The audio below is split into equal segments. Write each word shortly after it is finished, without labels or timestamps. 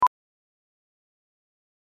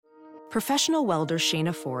Professional welder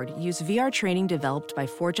Shayna Ford used VR training developed by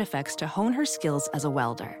ForgeFX to hone her skills as a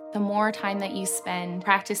welder. The more time that you spend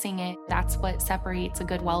practicing it, that's what separates a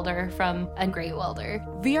good welder from a great welder.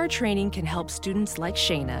 VR training can help students like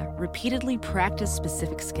Shayna repeatedly practice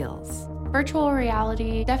specific skills. Virtual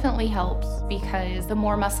reality definitely helps because the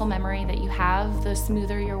more muscle memory that you have, the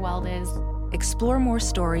smoother your weld is. Explore more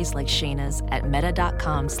stories like Shayna's at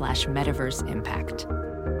meta.com/metaverseimpact.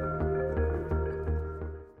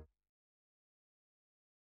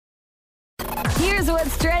 Here's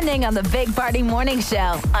what's trending on the Big Party Morning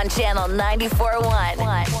Show on Channel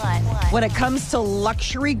 94.1. When it comes to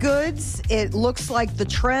luxury goods, it looks like the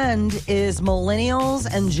trend is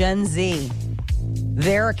millennials and Gen Z.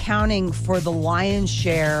 They're accounting for the lion's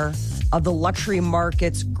share of the luxury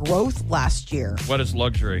market's growth last year. What is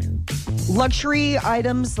luxury? Luxury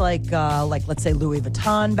items like let's say Louis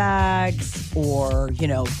Vuitton bags, or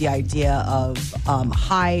the idea of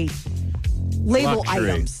high label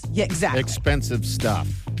Luxury. items. Yeah, exactly. Expensive stuff.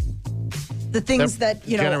 The things that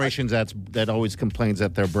generations that always complains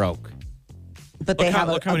that they're broke. but they have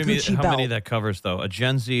a Gucci how belt. many that covers, though. A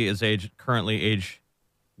Gen Z is currently age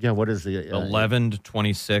Yeah, what is the 11 to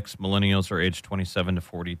 26. Millennials are age 27 to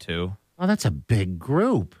 42. Oh, that's a big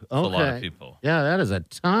group. Okay. That's a lot of people. Yeah, that is a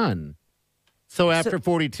ton. So after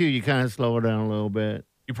 42, you kind of slow it down a little bit.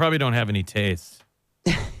 You probably don't have any taste.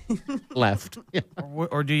 Left. Yeah.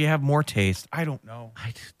 Or do you have more taste? I don't know.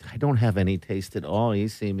 I don't have any taste at all. You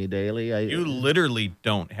see me daily. You literally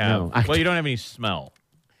don't have. No, You don't have any smell.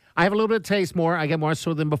 I have a little bit of taste more. I get more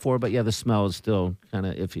so than before, but yeah, the smell is still kind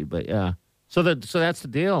of iffy. But yeah. So that's the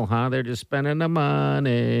deal, huh? They're just spending the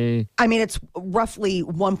money. I mean, it's roughly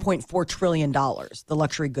 $1.4 trillion. The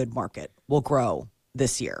luxury good market will grow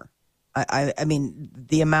this year. I mean,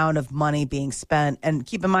 the amount of money being spent, and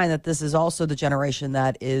keep in mind that this is also the generation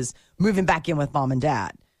that is moving back in with mom and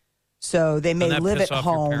dad. So they may Doesn't that live piss at off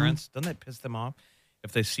your home. parents? Doesn't that piss them off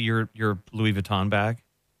if they see your Louis Vuitton bag?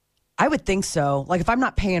 I would think so. Like if I'm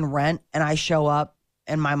not paying rent and I show up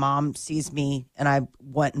and my mom sees me and I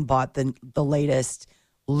went and bought the latest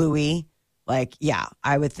Louis, like, yeah,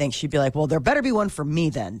 I would think she'd be like, well, there better be one for me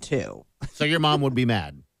then too. So your mom would be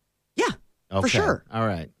mad. Yeah, Okay. for sure. All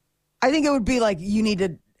right. I think it would be like you need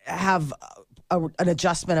to have an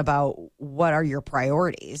adjustment about what are your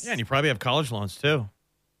priorities. Yeah, and you probably have college loans too.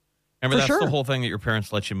 Remember, For that's sure. the whole thing that your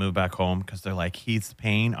parents let you move back home because they're like, he's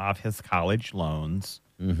paying off his college loans.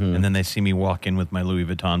 Mm-hmm. And then they see me walk in with my Louis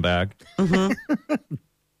Vuitton bag. Mm-hmm.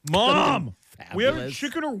 Mom, we having Fabulous.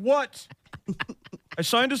 chicken or what? I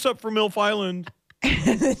signed us up for MILF Island.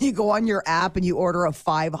 And then you go on your app and you order a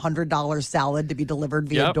 $500 salad to be delivered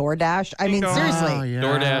via Yep. DoorDash. I mean, Ding dong. seriously. Oh, yeah.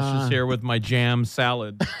 DoorDash is here with my jam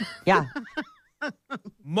salad. Yeah.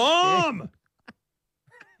 Mom!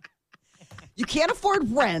 You can't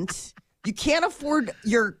afford rent. You can't afford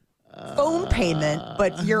your phone payment,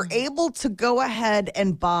 but you're able to go ahead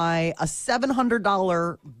and buy a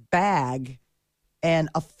 $700 bag and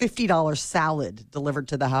a $50 salad delivered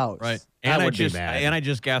to the house. Right. I And would be mad. I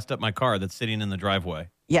just gassed up my car that's sitting in the driveway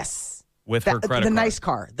Yes. with her credit the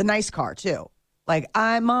card. nice car too. Like,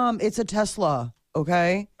 Mom, it's a Tesla.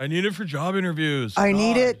 Okay. I need it for job interviews. I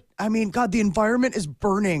need God. it. I mean, God, the environment is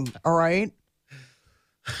burning. All right.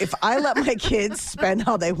 If I let my kids spend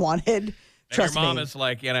how they wanted, And trust your mom me. is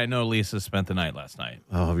like, and I know Lisa spent the night last night.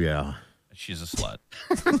 Oh, yeah. She's a slut.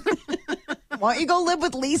 Why don't you go live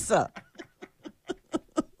with Lisa?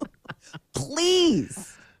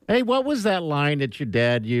 Please. Hey, what was that line that your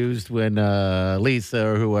dad used when Lisa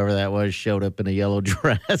or whoever that was showed up in a yellow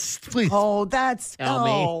dress? Please Oh, that's tell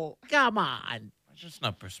me. oh. Come on. Let's just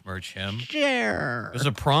not besmirch him. Share. It was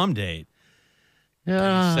a prom date. He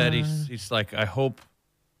said he's like, I hope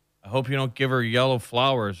you don't give her yellow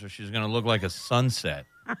flowers or she's gonna look like a sunset.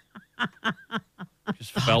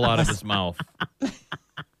 Just fell out of his mouth.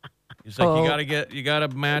 He's like, you gotta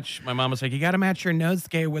match. My mom was like, you gotta match your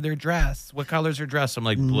nosegay with her dress. What color's her dress? I'm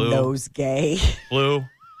like, blue. Nose gay. Blue.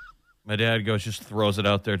 My dad just throws it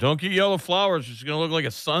out there. Don't get yellow flowers. She's gonna look like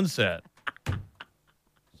a sunset.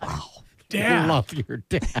 Wow. I Dad, love your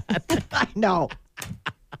dad. I know.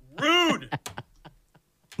 rude.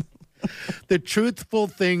 The truthful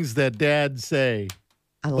things that dads say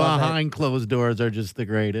I love it. behind closed doors are just the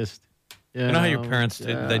greatest. You know how your parents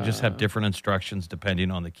they just have different instructions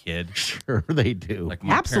depending on the kid. Sure, they do. Like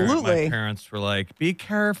Absolutely. my parents were like, "Be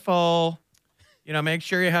careful, make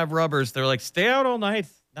sure you have rubbers." They're like, "Stay out all night,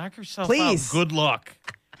 knock yourself Please. out. Good luck.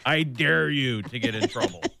 I dare you to get in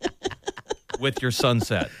trouble with your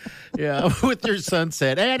sunset." Yeah, with your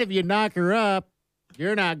sunset. And if you knock her up,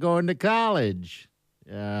 you're not going to college.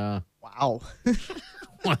 Yeah. Wow.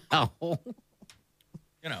 Wow.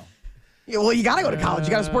 Yeah, well, you got to go to college. You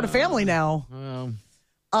got to support a family now.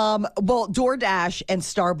 Well, DoorDash and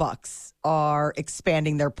Starbucks are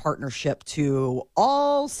expanding their partnership to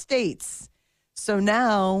all states. So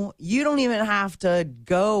now you don't even have to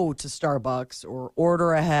go to Starbucks or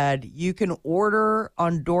order ahead. You can order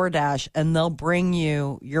on DoorDash and they'll bring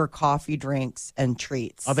you your coffee, drinks, and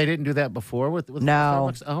treats. Oh, they didn't do that before with No.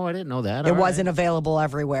 Starbucks? Oh, I didn't know that. It wasn't available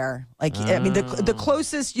everywhere. Like, I mean, the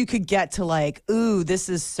closest you could get to like, ooh, this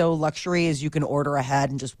is so luxury is you can order ahead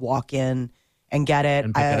and just walk in and get it.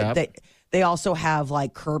 And pick it up. They also have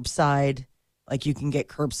like curbside, like you can get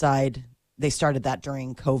curbside. They started that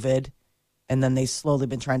during COVID. And then they've slowly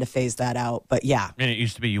been trying to phase that out. But yeah. And it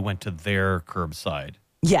used to be you went to their curbside.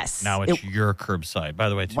 Yes. Now it's your curbside. By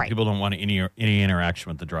the way, Right. people don't want any interaction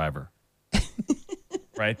with the driver.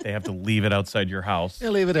 Right? They have to leave it outside your house. Yeah,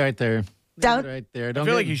 leave it right there. Don't- Right there. I Don't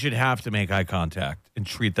feel get- like you should have to make eye contact and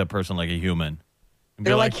treat that person like a human. And be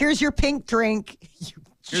They're like, here's your pink drink. You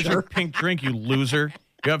here's your jerk. pink drink, you loser.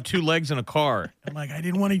 You have 2 legs in a car. I'm like, I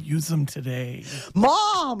didn't want to use them today.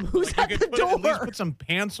 Mom, who's Like, at you the could at least door? put some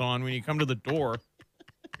pants on when you come to the door.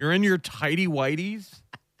 You're in your tidy whities.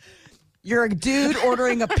 You're a dude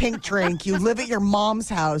ordering a pink drink. You live at your mom's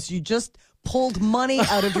house. You just pulled money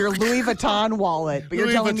out of your Louis Vuitton wallet, but you're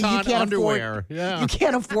Louis telling me you Vuitton can't underwear. afford. Yeah. You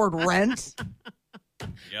can't afford rent.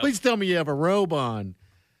 Please tell me you have a robe on.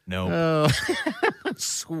 No. Oh,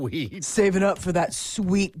 sweet. Saving up for that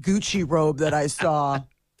sweet Gucci robe that I saw.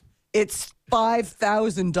 It's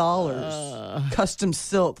 $5,000. Custom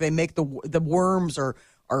silk. They make the worms are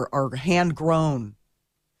hand grown.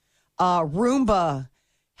 Roomba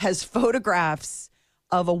has photographs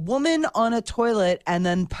of a woman on a toilet and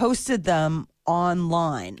then posted them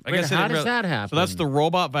online. I guess Wait, how it does that happen? So that's the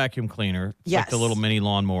robot vacuum cleaner. It's like the Yes. little mini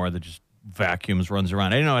lawnmower that just vacuums, runs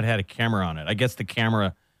around. I didn't know it had a camera on it. I guess the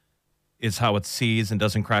camera is how it sees and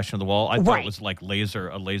doesn't crash into the wall. I thought Right. it was like a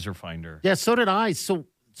laser finder. Yeah, so did I. So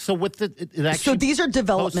with it actually So these are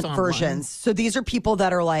development posts online? versions. So these are people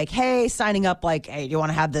that are like, hey, signing up like, hey, do you want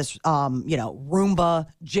to have this Roomba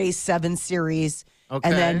J7 series? Okay.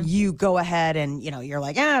 And then you go ahead and, you're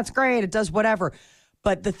like, it's great. It does whatever.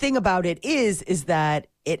 But the thing about it is that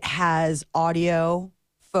it has audio,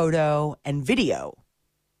 photo, and video.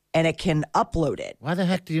 And it can upload it. Why the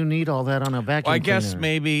heck do you need all that on a vacuum Well, I guess cleaner?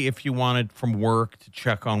 maybe if you wanted from work to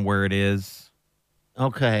check on where it is.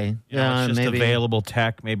 Okay. You know, Yeah, it's just maybe. available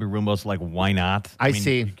tech. Maybe Roomba's like, why not? I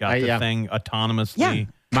see. You got the yeah. thing autonomously. Yeah.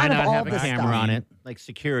 Might kind of not all have a this camera stuff. on it, like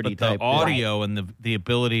security But the type. audio and the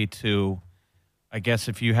ability to, I guess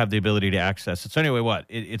if you have the ability to access it. So anyway, what?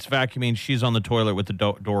 It's vacuuming. She's on the toilet with the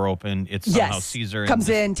door open. It somehow sees her. Comes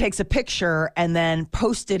in, takes a picture, and then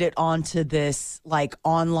posted it onto this like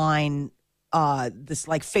online, this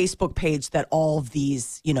like Facebook page that all of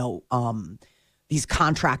these, these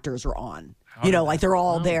contractors are on. Like they're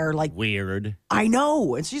all there. Like, Weird. I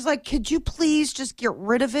know. And she's like, could you please just get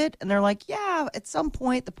rid of it? And they're like, yeah, at some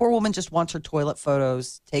point. The poor woman just wants her toilet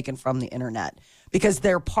photos taken from the internet because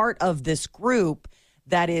they're part of this group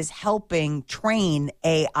that is helping train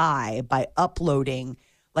AI by uploading.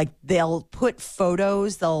 Like they'll put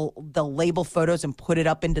photos, they'll label photos and put it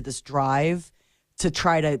up into this drive to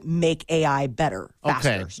try to make AI better, faster,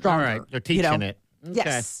 Okay. stronger. All right. They're teaching it. Okay.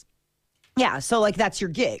 Yes. Yeah, so like that's your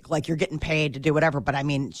gig. Like you're getting paid to do whatever. But I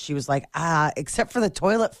mean, she was like, except for the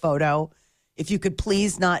toilet photo, if you could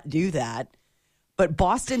please not do that. But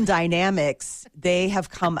Boston Dynamics, they have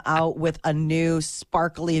come out with a new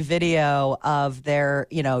sparkly video of their,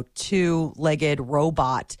 2-legged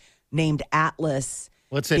robot named Atlas.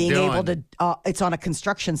 What's it being doing? able to it's on a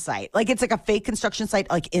construction site. Like it's like a fake construction site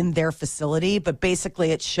like in their facility, but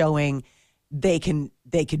basically it's showing they could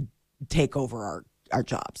take over our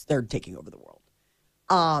jobs. They're taking over the world.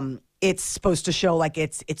 It's supposed to show like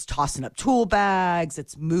it's tossing up tool bags,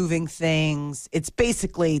 it's moving things. It's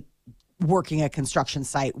basically working a construction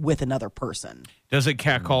site with another person. Does it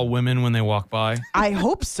catcall women when they walk by? I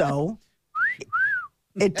hope so.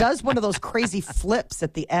 It does one of those crazy flips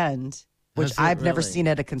at the end, which Does it I've never really? seen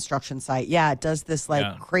at a construction site. Yeah, it does this like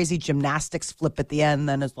Yeah. crazy gymnastics flip at the end.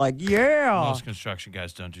 Then it's like, yeah. Most construction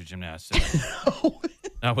guys don't do gymnastics.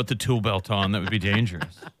 Not with the tool belt on. That would be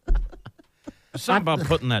dangerous. There's something about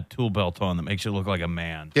putting that tool belt on that makes you look like a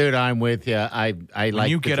man. Dude, I'm with you. I When like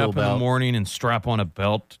you the get tool up in belt. the morning and strap on a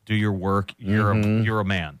belt to do your work, you're a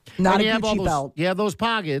man. Not And a you have all Gucci those, belt. You have those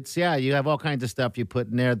pockets. Yeah, you have all kinds of stuff you put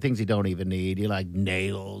in there, things you don't even need. You like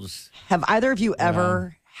nails. Have either of you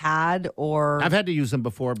ever had or I've had to use them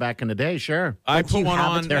before back in the day, sure. I But do put you one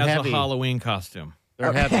have it? on They're as heavy. a Halloween costume.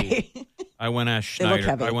 They're heavy. I went as They look Schneider.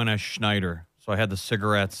 heavy. I went as Schneider. So I had the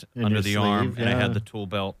cigarettes In under your the arm, sleeve, and I yeah. had the tool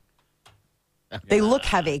belt. They look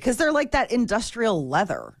heavy because they're like that industrial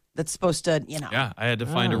leather that's supposed to, Yeah, I had to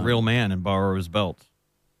find a real man and borrow his belt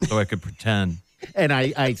so I could pretend. And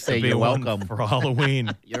I say to be you're one welcome. for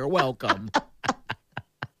Halloween. You're welcome.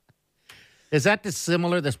 Is that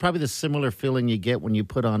that's probably the similar feeling you get when you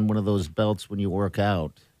put on one of those belts when you work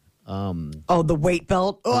out. the weight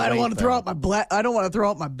belt. Oh, I don't want to throw out my I don't want to throw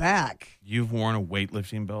out my back. You've worn a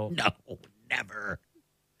weightlifting belt? No, never.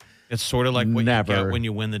 It's sort of like what Never. you get when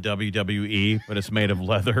you win the WWE, but it's made of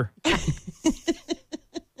leather.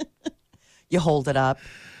 You hold it up.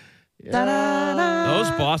 Da-da-da. Those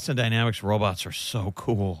Boston Dynamics robots are so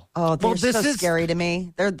cool. Oh, they're Well, this so is- scary to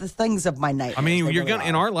me. They're the things of my nightmares. I mean, They you're really gonna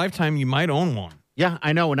in are. our lifetime, you might own one. Yeah,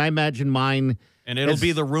 I know. And I imagine mine. And it'll It's-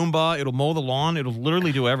 be the Roomba. It'll mow the lawn. It'll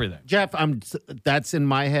literally do everything. Jeff, that's in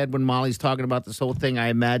my head when Molly's talking about this whole thing. I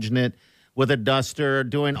imagine it with a duster,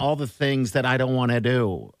 doing all the things that I don't want to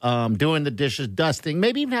do. Doing the dishes, dusting,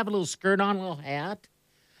 maybe even have a little skirt on, a little hat.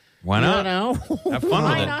 Why not? You know? Have fun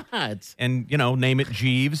Why with it. not? And, name it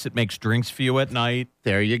Jeeves. It makes drinks for you at night.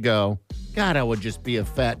 There you go. God, I would just be a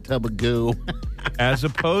fat tub of goo. As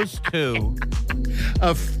opposed to,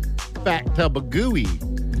 A fat tub of gooey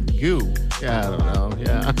goo. Yeah, I don't know.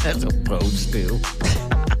 Yeah, as opposed to.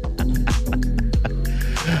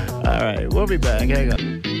 All right, we'll be back. Hang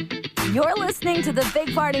on. You're listening to the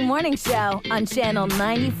Big Party Morning Show on Channel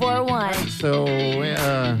 94.1. So,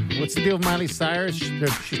 what's the deal with Miley Cyrus?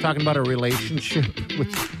 She's talking about a relationship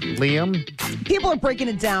with Liam. People are breaking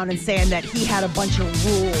it down and saying that he had a bunch of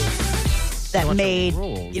rules that made,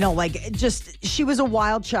 she was a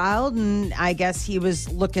wild child, and I guess he was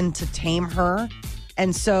looking to tame her.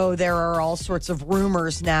 And so there are all sorts of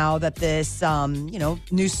rumors now that this,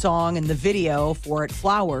 new song and the video for it,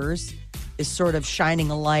 Flowers, is sort of shining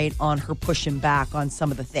a light on her pushing back on some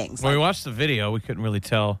of the things. when we watched the video, we couldn't really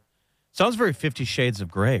tell. Sounds very 50 Shades of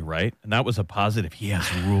Grey, right? And that was a positive. He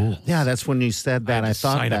has rules. Yeah, that's when you said that. I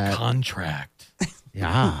thought sign that. a contract.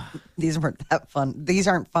 Yeah. These weren't that fun. These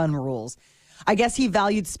aren't fun rules. I guess he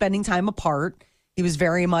valued spending time apart. He was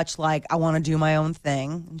very much like, I want to do my own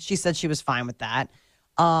thing. And she said she was fine with that.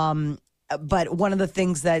 But one of the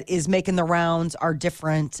things that is making the rounds are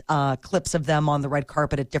different clips of them on the red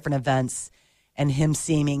carpet at different events and him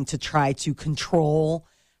seeming to try to control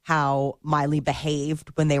how Miley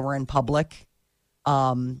behaved when they were in public.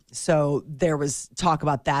 So there was talk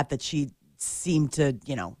about that she seemed to,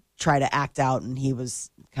 try to act out, and he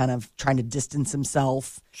was kind of trying to distance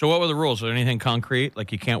himself. So what were the rules? Are there anything concrete?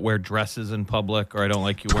 Like you can't wear dresses in public, or I don't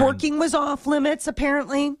like you wearing... Twerking was off limits,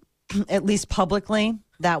 apparently, at least publicly.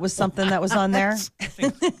 That was something that was on there. I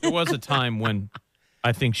think there was a time when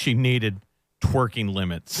I think she needed twerking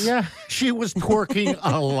limits. Yeah, she was twerking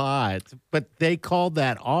a lot, but they called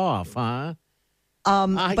that off, huh?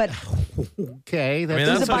 But Okay. I mean,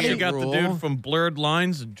 that's how about she a got the dude from Blurred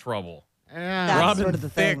Lines in trouble. Yeah. That's Robin sort of the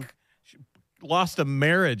Thicke thing. she lost a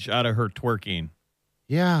marriage out of her twerking.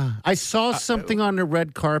 Yeah. I saw something on the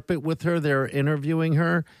red carpet with her. They're interviewing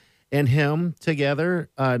her and him together.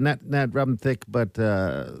 Not Robin Thicke, but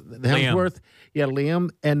Hemsworth. Yeah,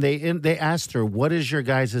 Liam. And they asked her, what is your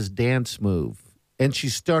guys' dance move? And she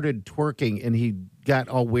started twerking, and he got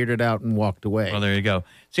all weirded out and walked away. Well, there you go.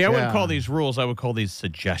 See, I wouldn't Yeah. call these rules. I would call these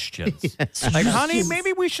suggestions. Like, honey,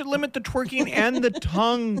 maybe we should limit the twerking and the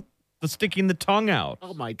tongue, the sticking the tongue out.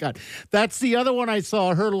 Oh, my God. That's the other one I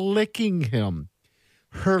saw, her licking him.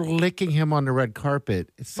 Her licking him on the red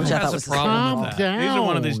carpet. It's Who Which I like, thought has was a problem calm with that? These are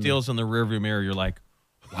one of these down. deals in the rearview mirror. You're like,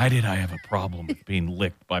 why did I have a problem with being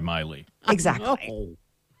licked by Miley? exactly. oh.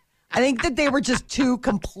 I think that they were just two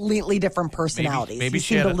completely different personalities. maybe he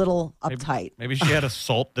she seemed had a little uptight. Maybe she had a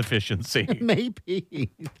salt deficiency. Maybe.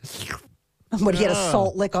 When he had a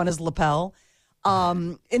salt lick on his lapel.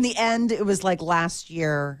 In the end, it was like last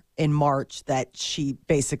year in March that she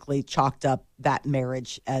basically chalked up that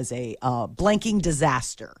marriage as a blanking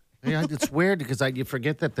disaster. Yeah, it's weird because you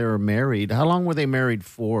forget that they were married. How long were they married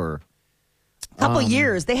for? Couple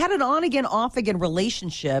years. They had an on again, off again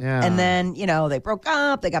relationship. Yeah. And then, they broke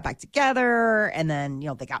up, they got back together, and then,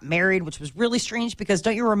 they got married, which was really strange because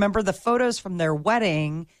don't you remember the photos from their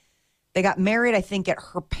wedding? They got married, I think, at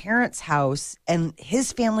her parents' house, and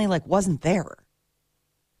his family wasn't there.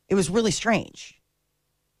 It was really strange.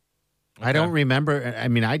 I don't remember. I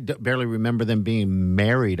mean, barely remember them being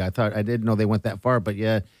married. I didn't know they went that far, but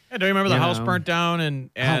yeah. Yeah, do you remember the You house know. burnt down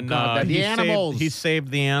and God, the animals. He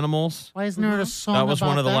saved the animals. Why isn't there a song That was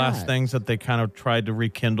one about of the last that? things that they kind of tried to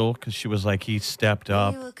rekindle because she was like, he stepped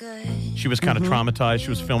up. She was kind of traumatized. She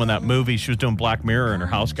was filming that movie. She was doing Black Mirror, and her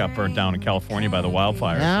house got burnt down in California by the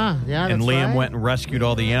wildfires. Yeah, And that's Liam right. went and rescued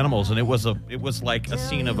all the animals, and it was like a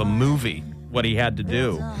scene of a movie. what he had to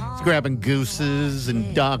do. He's grabbing gooses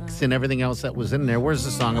and ducks and everything else that was in there. Where's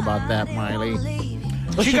the song about that, Miley?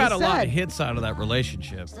 Well, She got a lot said- of hits out of that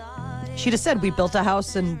relationship. She just said we built a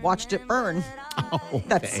house and watched it burn. Oh,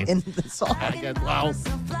 That's in the song. Wow.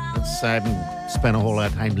 That's sad. And spent a whole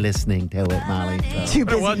lot of time listening to it, Molly. So. Too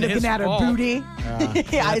But it busy wasn't looking his at her fault. booty.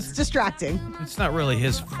 Yeah, it's distracting. It's not really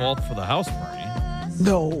his fault for the house burning.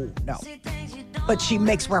 No. But she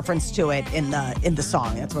makes reference to it in the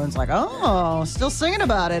song. That's when it's like, oh, still singing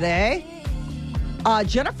about it, eh?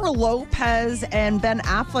 Jennifer Lopez and Ben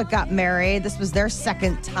Affleck got married. This was their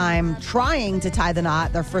second time trying to tie the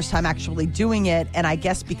knot, their first time actually doing it. And I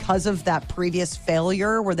guess because of that previous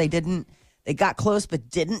failure where they got close but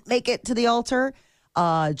didn't make it to the altar,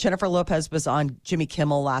 Jennifer Lopez was on Jimmy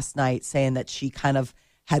Kimmel last night saying that she kind of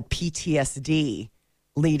had PTSD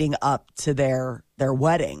leading up to their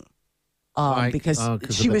wedding. Because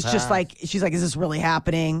she was just like, she's like, is this really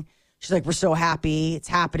happening? She's like, we're so happy it's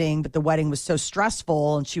happening, but the wedding was so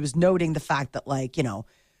stressful. And she was noting the fact that, like, you know,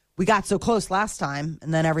 we got so close last time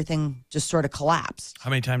and then everything just sort of collapsed. How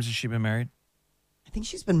many times has she been married? I think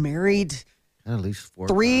she's been married At least 4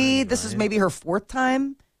 3. times, This is right? maybe her 4th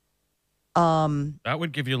time. That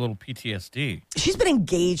would give you a little PTSD. She's been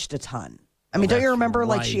engaged a ton. I mean, don't you that's remember,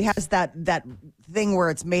 like, she right. has that thing where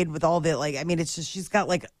it's made with all the, like, I mean, it's just, she's got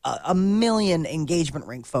like a million engagement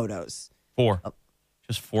ring photos. 4.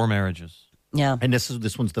 Just 4 marriages. Yeah. And this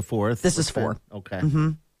one's the 4th? This is 4. Okay. Mm-hmm.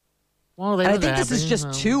 Well, they And I were think this is happy, just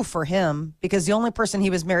so- 2 for him because the only person he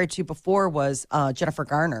was married to before was Jennifer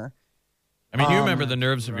Garner. I mean, you remember the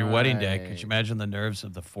nerves of your wedding day. Could you imagine the nerves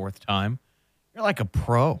of the 4th time? You're like a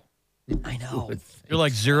pro. I know. You're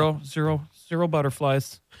like zero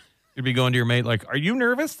butterflies. You'd be going to your mate like, are you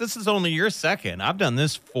nervous? This is only your second. I've done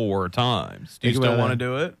this 4 times. Do you Think still about want to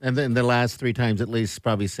that. do it? And then the last 3 times, at least,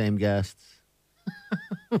 probably same guests.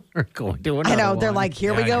 We're going to another I know. They're one. like,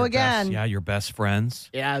 here we Yeah, go your again. Best, your best friends.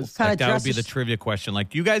 Yes. Kind Like of that would be the dresses- trivia question. Like,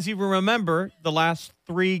 do you guys even remember the last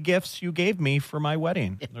 3 gifts you gave me for my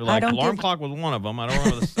wedding? They're like, don't alarm give- clock was one of them. I don't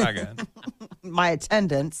remember the second. My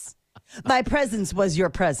attendance. My presence was your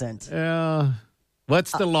present. Yeah.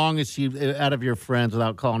 What's the longest you out of your friends,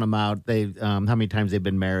 without calling them out? They how many times they've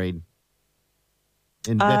been married,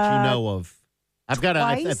 and that you know of? I've got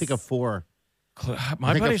I twice? think a 4.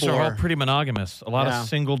 My I think a buddies are all 4. pretty monogamous. A lot Yeah. of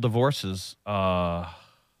single divorces. Yeah,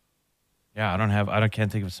 I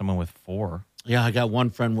can't think of someone with 4. Yeah, I got one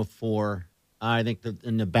friend with 4. I think that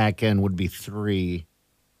in the back end would be 3.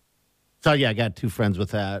 So yeah, I got 2 friends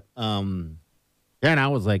with that. And I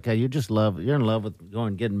was like, you're in love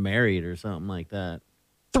with getting married or something like that.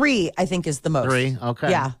 3, I think, is the most. 3, okay,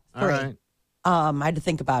 Yeah, 3. all right. I had to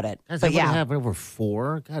think about it. Guys, but I yeah. have over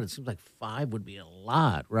 4. God, it seems like 5 would be a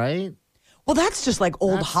lot, right? Well, that's just like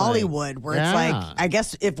old That's Hollywood where it's yeah. like, I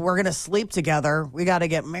guess if we're going to sleep together, we got to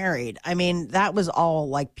get married. I mean, that was all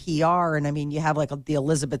like PR. And I mean, you have like the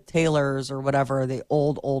Elizabeth Taylors or whatever, the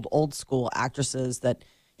old school actresses that,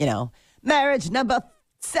 you know, marriage number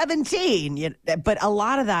 17. But a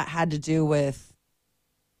lot of that had to do with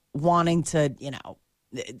wanting to, you know,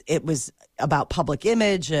 it was about public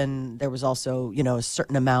image, and there was also, you know, a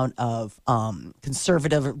certain amount of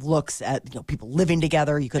conservative looks at, you know, people living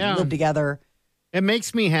together. You couldn't Yeah. live together. It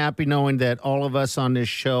makes me happy knowing that all of us on this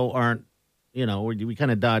show aren't, you know, we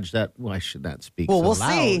kind of dodged that. Well, I should not speak. Well, so we'll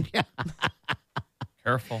loud. see. Yeah.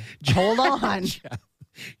 Careful. Hold on.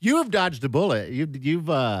 You have dodged a bullet. You've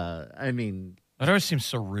I mean, That always seems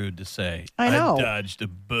so rude to say. I know. dodged a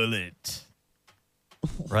bullet.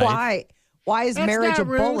 Right? Why? Why is that's marriage a not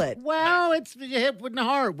rude. bullet? Well, it's you hit with the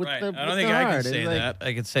heart. With Right. the, I don't with think the I heart. can say It's like, that.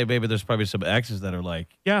 I could say maybe there's probably some exes that are like,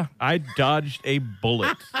 yeah, I dodged a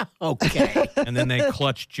bullet. Okay. And then they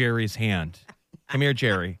clutch Jerry's hand. Come here,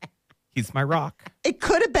 Jerry. He's my rock. It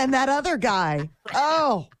could have been that other guy.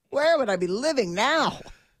 Oh, where would I be living now?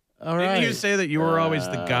 All Didn't right. you say that you were always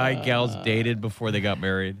the guy gals dated before they got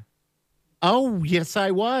married? Oh, yes,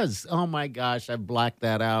 I was. Oh my gosh, I blocked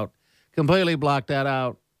that out. Completely blocked that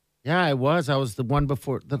out. Yeah, I was. I was the one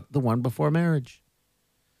before the one before marriage.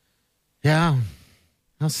 Yeah.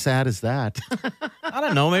 How sad is that? I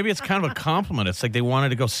don't know. Maybe it's kind of a compliment. It's like they wanted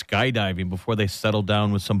to go skydiving before they settled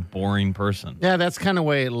down with some boring person. Yeah, that's kind of the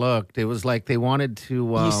way it looked. It was like they wanted to.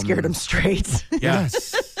 You scared him straight.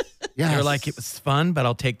 Yes. Yes. They're like, it was fun, but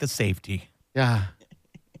I'll take the safety. Yeah.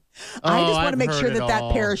 I Oh, just want I've to make heard sure it that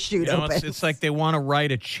all. parachute You know, opens. it's like they want to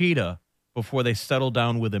ride a cheetah before they settle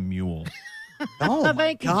down with a mule. oh my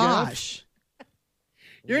Thank you, Jeff. gosh.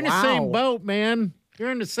 You're in the Wow. same boat, man.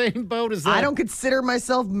 You're in the same boat as that. I don't consider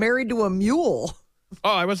myself married to a mule. Oh,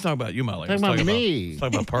 I was talking about you, Molly. I was Talking about me. I was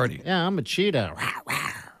talking about party. Yeah, I'm a cheetah.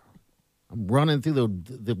 I'm running through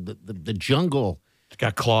the jungle. It's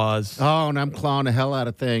got claws. Oh, and I'm clawing the hell out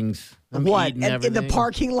of things. I'm What? eating In the everything.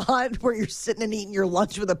 parking lot where you're sitting and eating your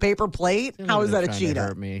lunch with a paper plate? How is that a Trying to cheetah?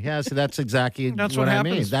 hurt me. Yeah, so that's exactly That's what what I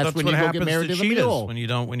happens. mean. That's when what you go happens get married to the cheetahs mule.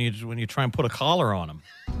 when you try and put a collar on them.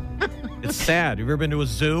 It's sad. Have you ever been to a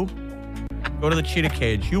zoo? Go to the cheetah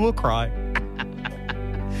cage. You will cry.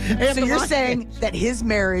 So you're saying that his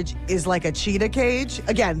marriage is like a cheetah cage?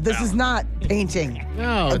 Again, this is not painting.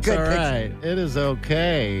 No, a it's good all right. It is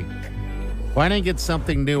okay. Why not get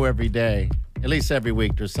something new every day? At least every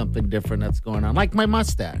week there's something different that's going on. Like my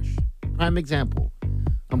mustache. Prime example.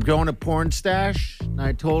 I'm growing a porn stash, and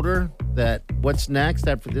I told her that what's next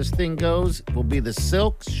after this thing goes will be the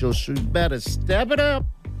silks. She better step it up.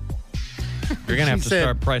 You're going to have She to said-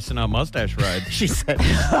 start pricing out mustache rides. She said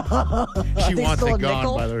she they wants still it a gone,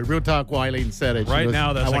 nickel? by the way. Real talk, Wileen said it. She Right goes, now,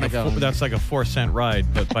 I that's want like, to go. that's like a 4-cent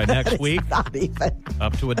ride. But by next week, Not even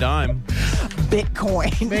up to a dime.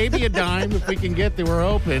 Bitcoin. Maybe a dime if we can get there. We're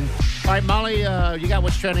open. All right, Molly, you got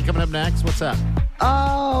what's trending coming up next. What's up?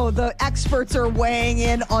 Oh, the experts are weighing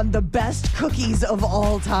in on the best cookies of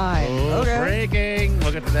all time. Oh, breaking.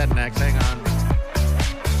 We'll get to that next. Hang on.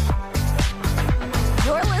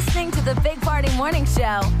 You're listening to the Big Party Morning Show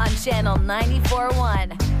on Channel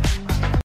 94.1.